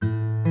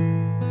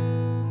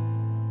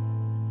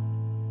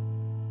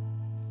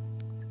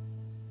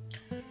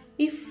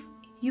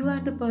You are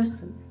the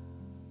person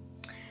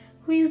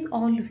who is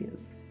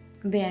always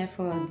there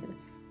for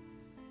others.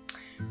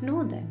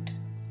 Know that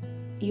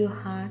your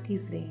heart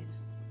is rare.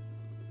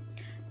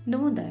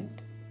 Know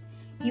that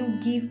you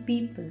give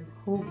people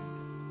hope.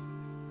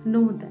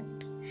 Know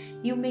that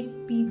you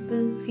make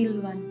people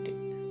feel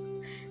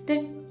wanted.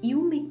 That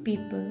you make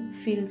people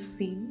feel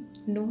seen.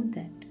 Know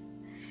that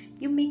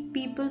you make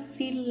people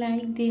feel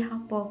like they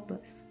have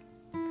purpose.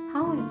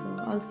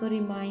 However, also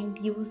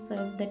remind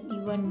yourself that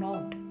you are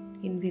not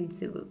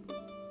invincible.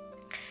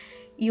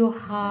 Your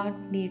heart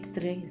needs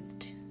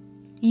rest.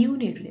 You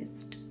need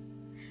rest.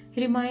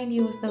 Remind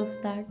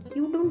yourself that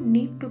you don't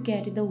need to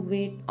carry the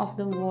weight of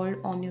the world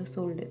on your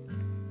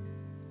shoulders.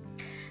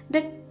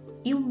 That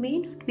you may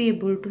not be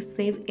able to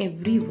save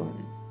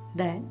everyone.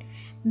 That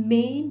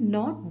may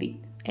not be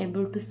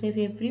able to save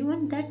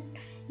everyone. That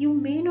you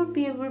may not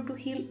be able to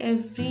heal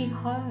every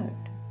heart.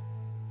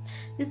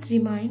 Just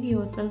remind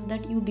yourself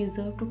that you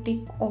deserve to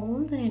take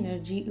all the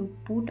energy you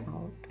put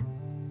out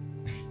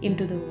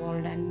into the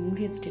world and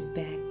invest it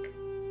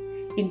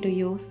back into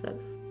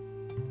yourself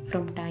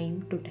from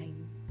time to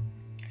time.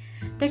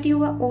 That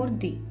you are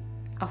worthy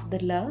of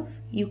the love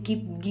you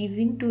keep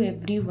giving to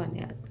everyone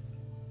else.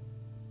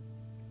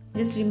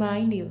 Just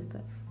remind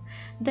yourself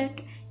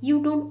that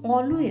you don't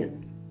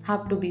always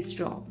have to be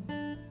strong.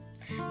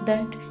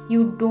 That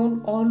you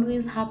don't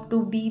always have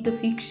to be the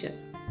fiction.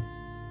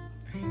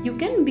 You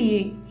can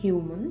be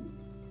human.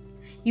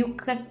 You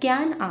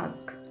can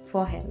ask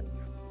for help.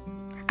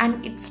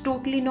 And it's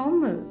totally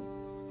normal.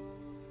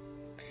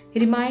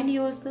 Remind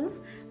yourself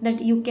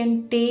that you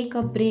can take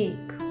a break.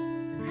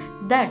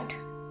 That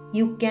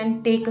you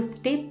can take a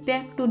step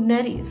back to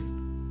nourish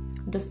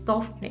the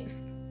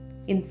softness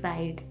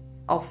inside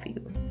of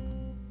you.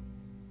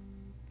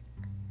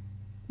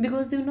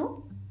 Because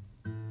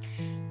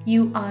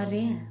you are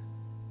rare.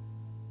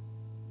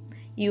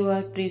 You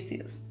are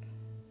precious.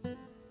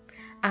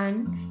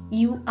 And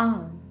you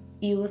are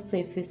your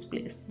safest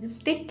place.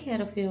 Just take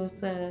care of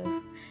yourself.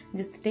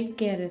 Just take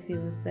care of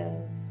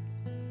yourself.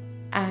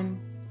 And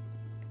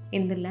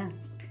in the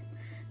last,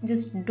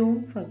 just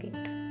don't forget,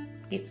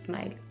 keep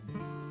smiling.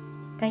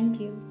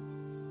 Thank you.